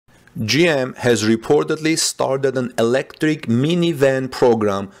GM has reportedly started an electric minivan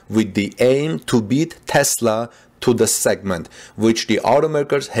program with the aim to beat Tesla to the segment, which the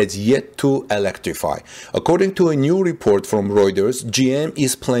automakers has yet to electrify. According to a new report from Reuters, GM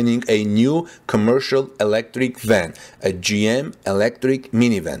is planning a new commercial electric van, a GM electric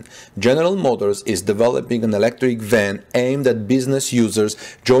minivan. General Motors is developing an electric van aimed at business users,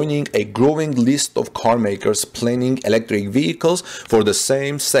 joining a growing list of car makers planning electric vehicles for the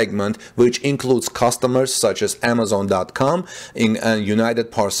same segment, which includes customers such as Amazon.com,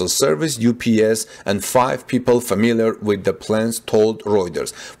 United Parcel Service, UPS, and 5 people familiar with the plans told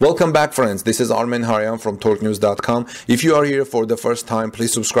Reuters. Welcome back, friends. This is Armen Haryan from TorqueNews.com. If you are here for the first time,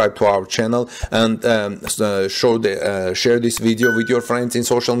 please subscribe to our channel and share this video with your friends in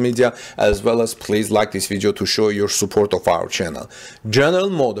social media, as well as please like this video to show your support of our channel. General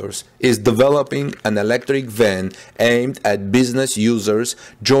Motors is developing an electric van aimed at business users,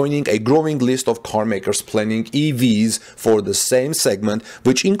 joining a growing list of car makers planning EVs for the same segment,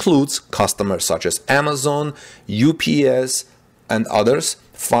 which includes customers such as Amazon, UPS, and others.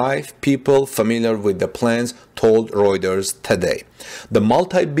 5 people familiar with the plans told Reuters today. The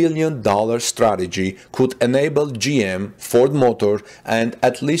multi-billion-dollar strategy could enable GM, Ford Motor, and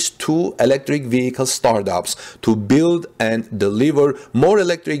at least 2 electric vehicle startups to build and deliver more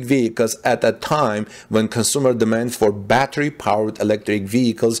electric vehicles at a time when consumer demand for battery-powered electric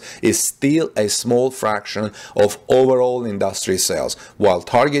vehicles is still a small fraction of overall industry sales, while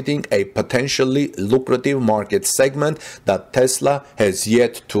targeting a potentially lucrative market segment that Tesla has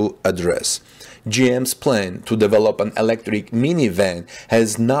yet to address. GM's plan to develop an electric minivan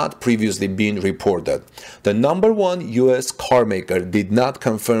has not previously been reported. The #1 US car maker did not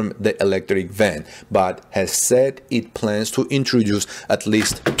confirm the electric van, but has said it plans to introduce at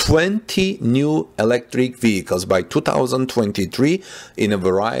least 20 new electric vehicles by 2023 in a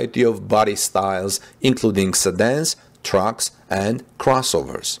variety of body styles, including sedans, trucks, and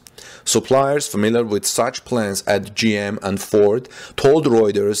crossovers. Suppliers familiar with such plans at GM and Ford told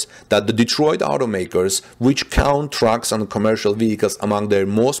Reuters that the Detroit automakers, which count trucks and commercial vehicles among their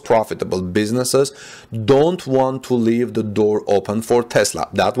most profitable businesses, don't want to leave the door open for Tesla.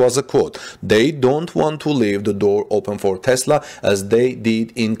 That was a quote. They don't want to leave the door open for Tesla as they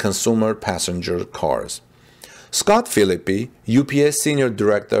did in consumer passenger cars. Scott Philippi, UPS Senior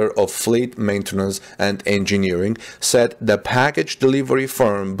Director of Fleet Maintenance and Engineering, said the package delivery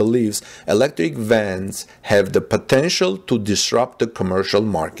firm believes electric vans have the potential to disrupt the commercial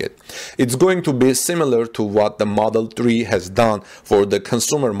market. It's going to be similar to what the Model 3 has done for the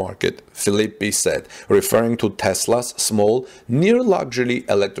consumer market, Philippi said, referring to Tesla's small, near-luxury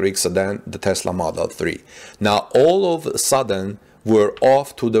electric sedan, the Tesla Model 3. Now, all of a sudden, we're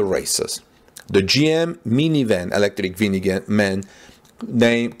off to the races. The GM minivan electric minivan,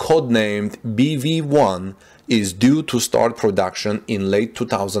 codenamed BV1, is due to start production in late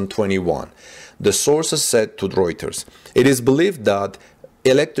 2021. The sources said to Reuters. It is believed that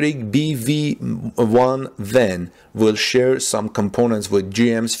electric BV1 van will share some components with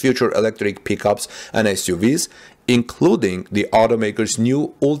GM's future electric pickups and SUVs, including the automaker's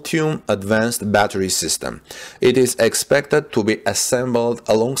new Ultium advanced battery system. It is expected to be assembled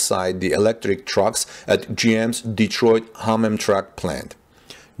alongside the electric trucks at GM's Detroit-Hamtramck plant.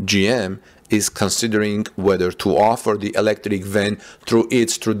 GM is considering whether to offer the electric van through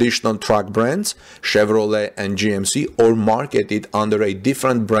its traditional truck brands, Chevrolet and GMC, or market it under a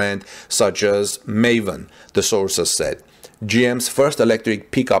different brand such as Maven, the sources said. GM's first electric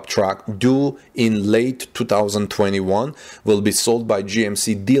pickup truck, due in late 2021, will be sold by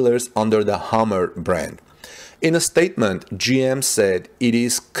GMC dealers under the Hummer brand. In a statement, GM said it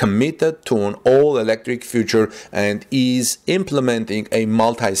is committed to an all-electric future and is implementing a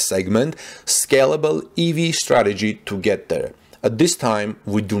multi-segment, scalable EV strategy to get there. At this time,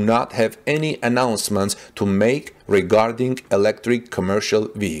 we do not have any announcements to make regarding electric commercial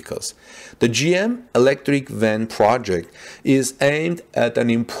vehicles. The GM electric van project is aimed at an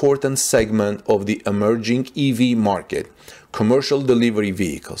important segment of the emerging EV market, commercial delivery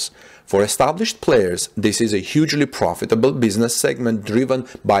vehicles. For established players, this is a hugely profitable business segment driven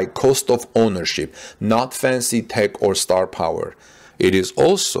by cost of ownership, not fancy tech or star power. It is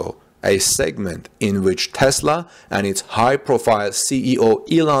also a segment in which Tesla and its high-profile CEO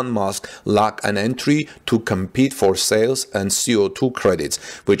Elon Musk lack an entry to compete for sales and CO2 credits,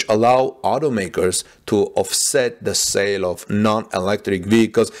 which allow automakers to offset the sale of non-electric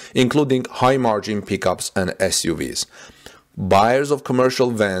vehicles, including high-margin pickups and SUVs. Buyers of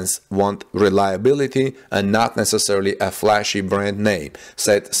commercial vans want reliability and not necessarily a flashy brand name,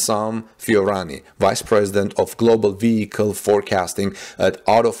 said Sam Fiorani, Vice President of Global Vehicle Forecasting at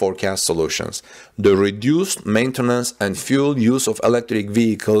Auto Forecast Solutions. The reduced maintenance and fuel use of electric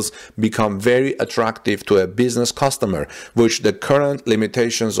vehicles become very attractive to a business customer, which the current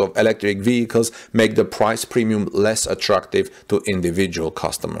limitations of electric vehicles make the price premium less attractive to individual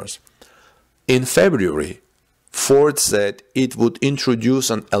customers. In February, Ford said it would introduce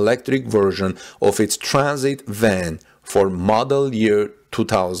an electric version of its Transit van for model year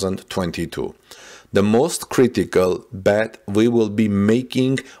 2022. The most critical bet we will be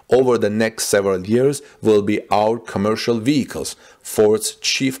making over the next several years will be our commercial vehicles, Ford's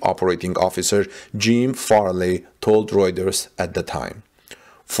Chief Operating Officer Jim Farley told Reuters at the time.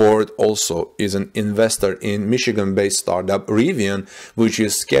 Ford also is an investor in Michigan-based startup Rivian, which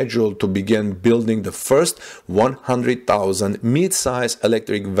is scheduled to begin building the first 100,000 mid-size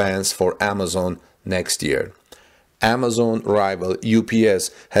electric vans for Amazon next year. Amazon rival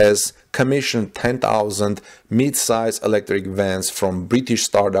UPS has commissioned 10,000 mid-size electric vans from British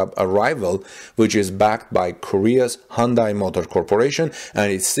startup Arrival, which is backed by Korea's Hyundai Motor Corporation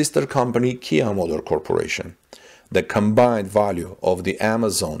and its sister company Kia Motor Corporation. The combined value of the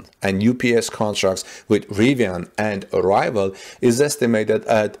Amazon and UPS contracts with Rivian and Arrival is estimated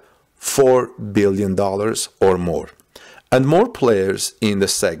at $4 billion or more. And more players in the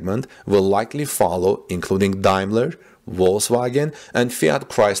segment will likely follow, including Daimler, Volkswagen, and Fiat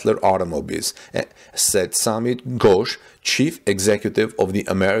Chrysler Automobiles, said Samit Ghosh, Chief Executive of the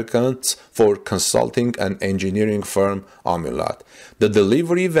Americans for Consulting and Engineering firm Amulat. The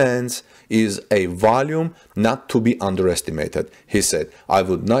delivery vans is a volume not to be underestimated, he said. I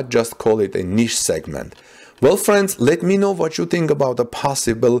would not just call it a niche segment. Well, friends, let me know what you think about a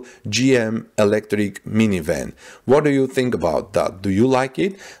possible GM electric minivan. What do you think about that? Do you like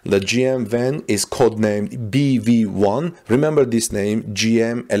it? The GM van is codenamed BV1. Remember this name,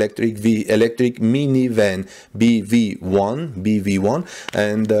 GM electric minivan BV1.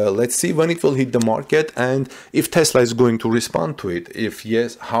 And let's see when it will hit the market and if Tesla is going to respond to it. If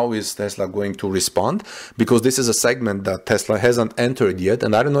yes, how is Tesla going to respond? Because this is a segment that Tesla hasn't entered yet,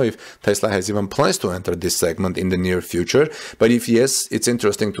 and I don't know if Tesla has even plans to enter this segment in the near future, but if yes, it's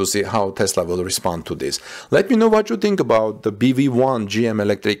interesting to see how Tesla will respond to this. Let me know what you think about the BV1 GM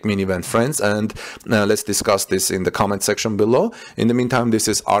electric minivan, friends, and let's discuss this in the comment section below. In the meantime, this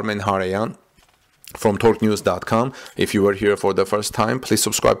is Armen Harayan from torquenews.com. If you were here for the first time, please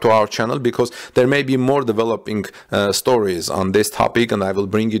subscribe to our channel because there may be more developing stories on this topic, and I will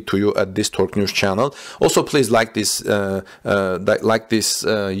bring it to you at this Torque News channel. Also, please like this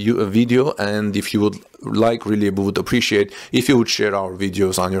video, and if you would like, really would appreciate if you would share our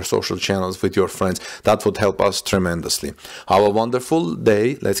videos on your social channels with your friends. That would help us tremendously. Have a wonderful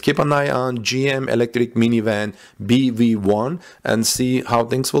day. Let's keep an eye on GM electric minivan BV1 and see how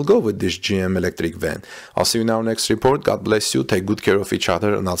things will go with this GM electric van. I'll see you in our next report. God bless you. Take good care of each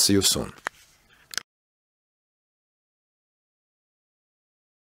other, and I'll see you soon.